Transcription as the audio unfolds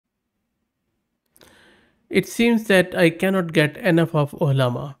It seems that I cannot get enough of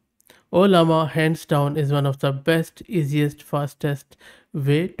Ollama. Ollama, hands down, is one of the best, easiest, fastest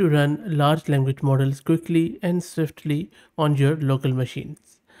way to run large language models quickly and swiftly on your local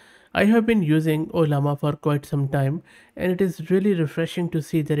machines. I have been using Ollama for quite some time, and it is really refreshing to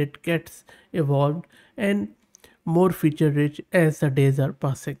see that it gets evolved and more feature rich as the days are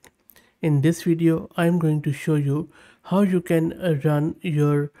passing. In this video, I am going to show you how you can run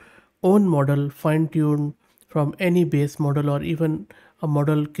your own model fine-tuned from any base model or even a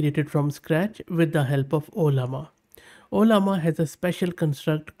model created from scratch with the help of Ollama. Ollama has a special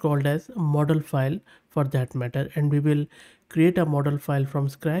construct called as model file for that matter, and we will create a model file from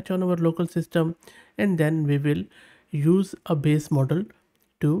scratch on our local system, and then we will use a base model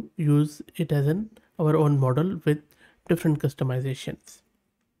to use it as our own model with different customizations.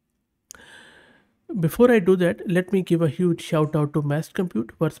 Before I do that, let me give a huge shout out to Mass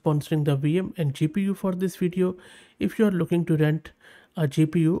Compute for sponsoring the VM and GPU for this video. If you are looking to rent a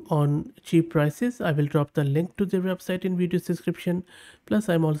GPU on cheap prices, I will drop the link to their website in video description. Plus,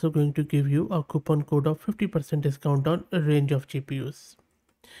 I'm also going to give you a coupon code of 50% discount on a range of GPUs.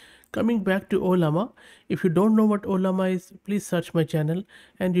 Coming back to Ollama, if you don't know what Ollama is, please search my channel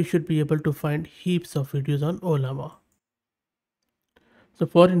and you should be able to find heaps of videos on Ollama. So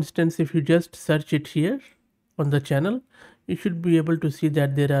for instance, if you just search it here on the channel, you should be able to see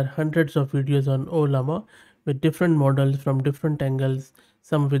that there are hundreds of videos on Ollama with different models from different angles,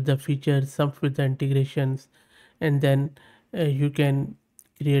 some with the features, some with the integrations, and then you can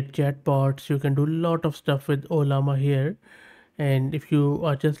create chatbots. You can do a lot of stuff with Ollama here. And if you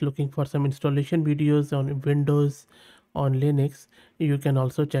are just looking for some installation videos on Windows, on Linux, you can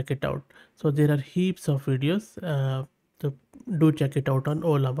also check it out. So there are heaps of videos. So do check it out on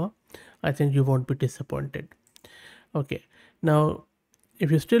Ollama. I think you won't be disappointed. Okay, now if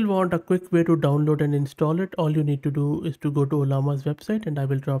you still want a quick way to download and install it, all you need to do is to go to Ollama's website, and I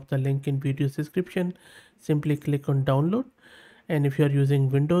will drop the link in video description. Simply click on download, and if you are using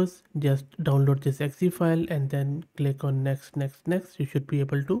Windows, just download this exe file and then click on next. You should be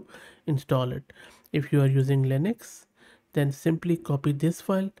able to install it. If you are using Linux, then simply copy this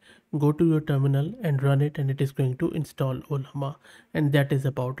file, go to your terminal and run it, and it is going to install Ollama, and that is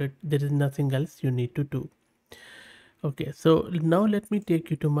about it. There is nothing else you need to do. Okay, so now let me take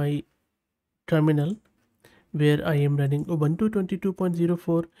you to my terminal where I am running Ubuntu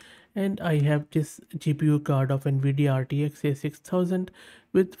 22.04, and I have this GPU card of NVIDIA RTX A6000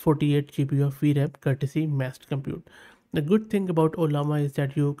 with 48 GB of VRAM courtesy Massed Compute. The good thing about Ollama is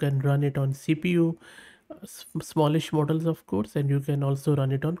that you can run it on CPU, smallish models of course, and you can also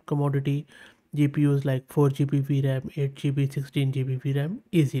run it on commodity GPUs like 4 GB VRAM, 8 GB, 16 GB VRAM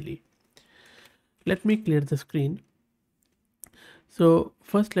easily. Let me clear the screen. So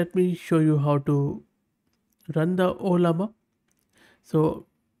first let me show you how to run the Ollama. So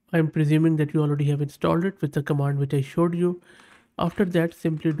I'm presuming that you already have installed it with the command which I showed you. After that,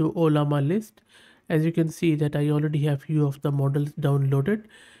 simply do Ollama list. As you can see that I already have few of the models downloaded.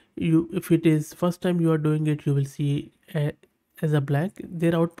 If it is first time you are doing it, you will see as a blank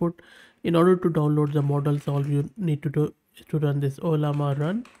their output. In order to download the models, all you need to do is to run this Ollama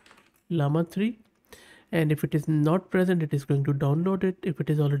run llama 3, and if it is not present, it is going to download it. If it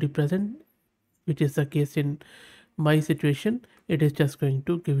is already present, which is the case in my situation, it is just going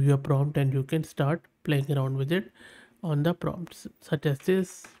to give you a prompt and you can start playing around with it on the prompts such as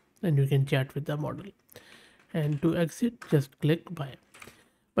this, and you can chat with the model. And to exit, just click buy.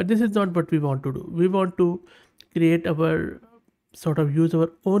 But this is not what we want to do. We want to create our use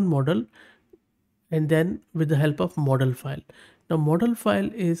our own model, and then with the help of model file. Now model file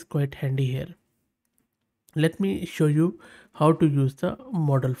is quite handy here. Let me show you how to use the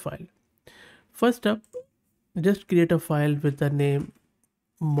model file. First up, just create a file with the name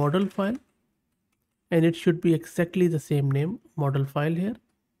model file, and it should be exactly the same name, model file here,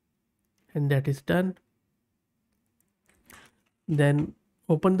 and that is done. Then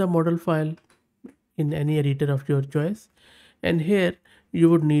open the model file in any editor of your choice, and here you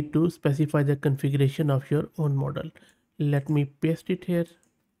would need to specify the configuration of your own model. Let me paste it here.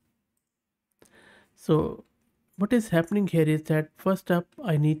 So what is happening here is that first up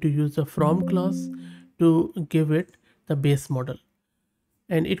I need to use the from clause to give it the base model,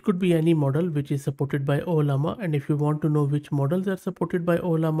 and it could be any model which is supported by Ollama. And if you want to know which models are supported by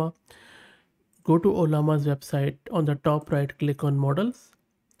Ollama, go to Ollama's website. On the top right, click on models,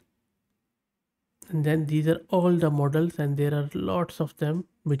 and then these are all the models, and there are lots of them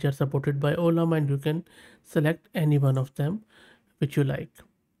which are supported by Ollama, and you can select any one of them which you like.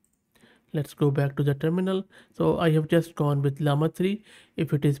 Let's go back to the terminal. So I have just gone with Llama 3.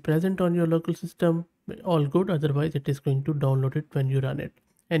 If it is present on your local system, all good. Otherwise, it is going to download it when you run it.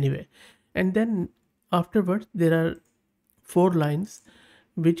 Anyway, and then afterwards, there are 4 lines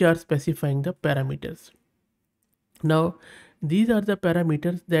which are specifying the parameters. Now, these are the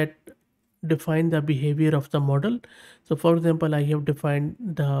parameters that define the behavior of the model. So for example, I have defined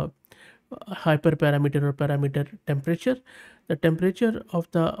the hyperparameter or parameter temperature. The temperature of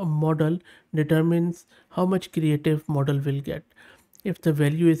the model determines how much creative model will get. If the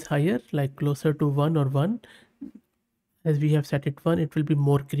value is higher, like closer to 1 or 1, as we have set it 1, it will be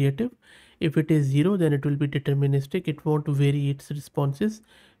more creative. If it is 0, then it will be deterministic. It won't vary its responses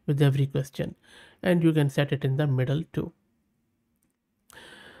with every question. And you can set it in the middle too.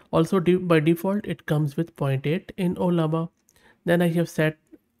 Also, by default, it comes with 0.8 in Ollama. Then I have set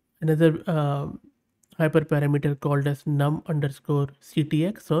another hyperparameter called as num underscore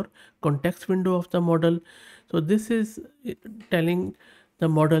ctx or context window of the model. So this is telling the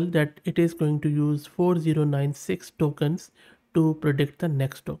model that it is going to use 4096 tokens to predict the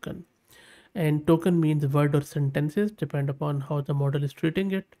next token. And token means word or sentences, depend upon how the model is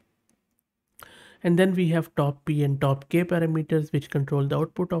treating it. And then we have top P and top K parameters which control the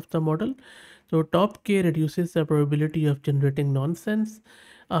output of the model. So top K reduces the probability of generating nonsense.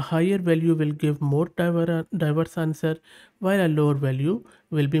 A higher value will give more diverse answer, while a lower value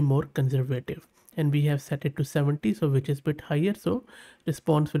will be more conservative. And we have set it to 70, so which is a bit higher, so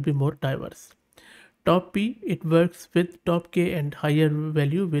response will be more diverse. Top P, it works with top K, and higher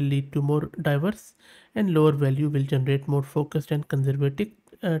value will lead to more diverse, and lower value will generate more focused and conservative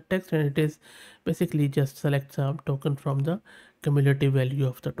text, and it is basically just selects a token from the cumulative value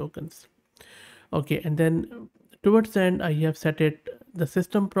of the tokens. Okay, and then towards the end, I have set it the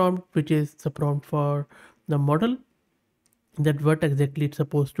system prompt, which is the prompt for the model, that what exactly it's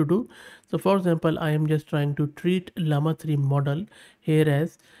supposed to do. So for example, I am just trying to treat Llama 3 model here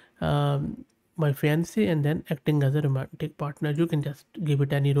as my fiancé and then acting as a romantic partner. You can just give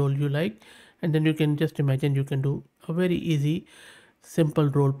it any role you like, and then you can just imagine you can do a very easy simple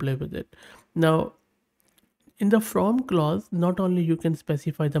role play with it. Now in the from clause, not only you can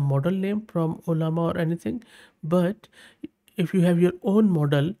specify the model name from Ollama or anything, but if you have your own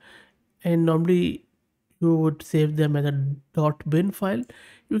model, and normally you would save them as a .bin file,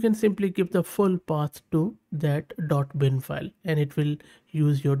 you can simply give the full path to that .bin file, and it will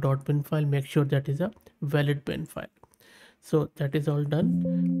use your .bin file. Make sure that is a valid bin file. So that is all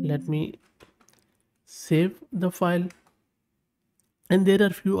done. Let me save the file. And there are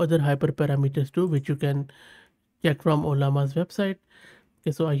few other hyperparameters too, which you can check from Ollama's website.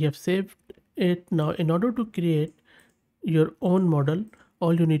 Okay, so I have saved it. Now in order to create your own model,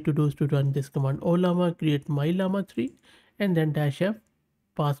 all you need to do is to run this command Ollama create my llama 3 and then -f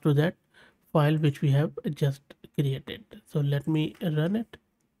pass to that file which we have just created. So let me run it,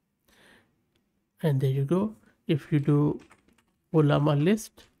 and there you go. If you do Ollama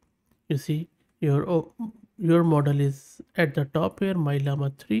list, you see your model is at the top here, my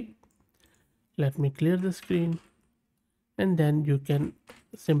llama 3. Let me clear the screen, and then you can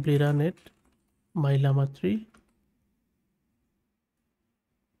simply run it, my llama 3.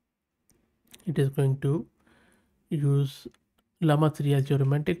 It is going to use llama 3 as your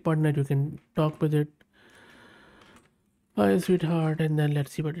romantic partner. You can talk with it, hi sweetheart, and then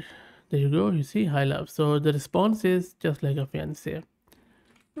let's see what there you go. You see, hi love. So the response is just like a fiance.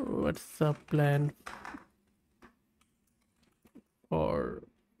 What's the plan for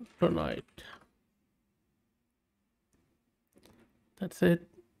tonight? That's it.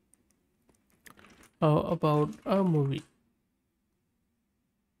 How about a movie?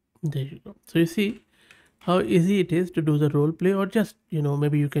 There you go. So you see how easy it is to do the role play, or just,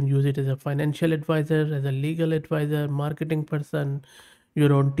 maybe you can use it as a financial advisor, as a legal advisor, marketing person,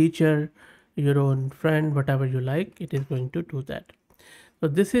 your own teacher, your own friend, whatever you like, it is going to do that. So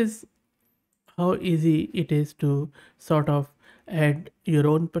this is how easy it is to sort of add your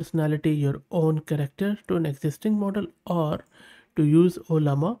own personality, your own character to an existing model, or to use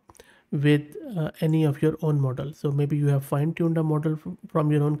Ollama with any of your own models. So maybe you have fine-tuned a model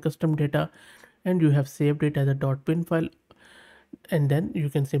from your own custom data, and you have saved it as a .bin file, and then you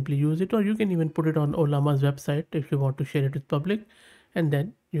can simply use it, or you can even put it on Ollama's website if you want to share it with public, and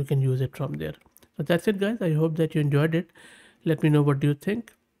then you can use it from there. So that's it guys. I hope that you enjoyed it. Let me know what do you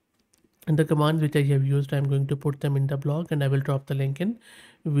think. And the commands which I have used, I'm going to put them in the blog, and I will drop the link in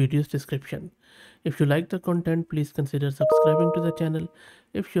video's description. If you like the content, please consider subscribing to the channel.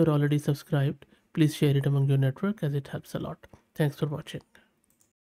 If you're already subscribed, please share it among your network, as it helps a lot. Thanks for watching.